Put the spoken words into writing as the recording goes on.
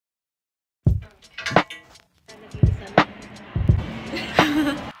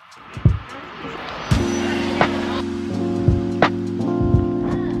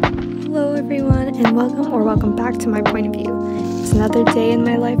everyone, and welcome back to my point of view. It's another day in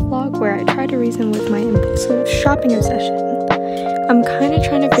my life vlog where I try to reason with my impulsive shopping obsession. I'm kind of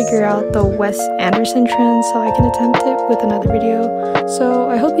trying to figure out the Wes Anderson trend so I can attempt it with another video.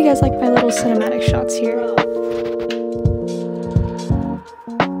 So I hope you guys like my little cinematic shots here.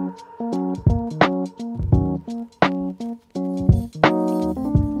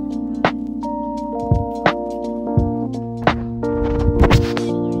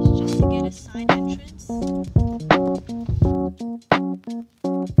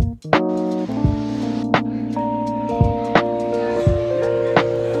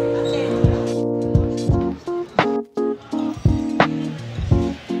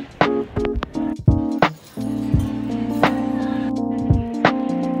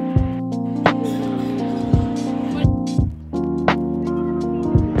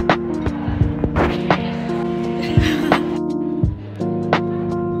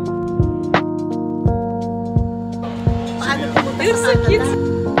 It's so cute.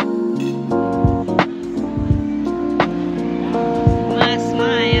 My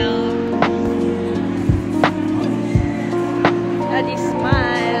smile. Daddy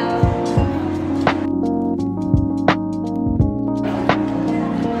smile.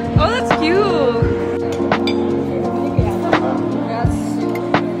 Oh, that's cute. Yes.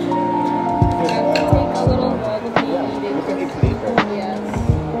 Take a little bag if you need it. You can eat later. Yes.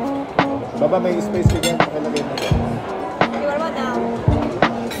 Baba, may space ka dyan. Pakilagay mo dyan. What about now?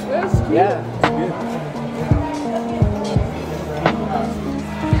 That's cute. Yeah, it's good.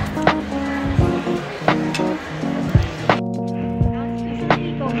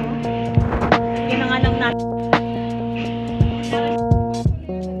 Yan ang alam natin.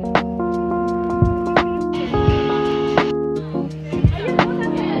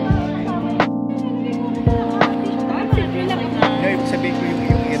 Ngayon, sabihin ko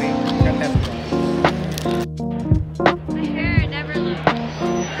yung earring. Canva.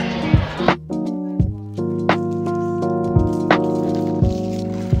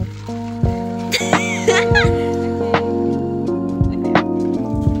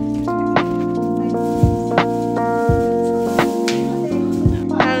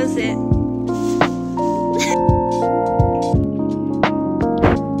 How's it?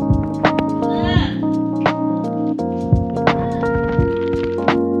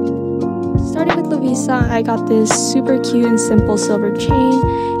 Starting with Lovisa, I got this super cute and simple silver chain.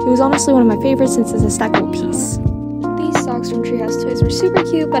 It was honestly one of my favorites since it's a stackable piece. These socks from Treehouse Toys were super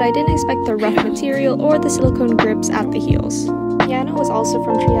cute, but I didn't expect the rough material or the silicone grips at the heels. Piano was also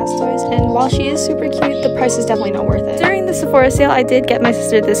from Treehouse Toys, and while she is super cute, the price is definitely not worth it. During the Sephora sale, I did get my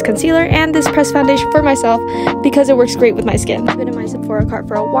sister this concealer and this pressed foundation for myself because it works great with my skin. I've been in my Sephora cart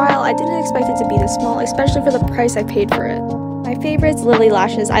for a while. I didn't expect it to be this small, especially for the price I paid for it. My favorite's Lily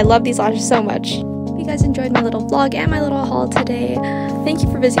Lashes. I love these lashes so much. Hope you guys enjoyed my little vlog and my little haul today. Thank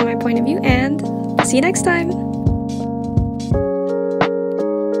you for visiting my point of view, and see you next time!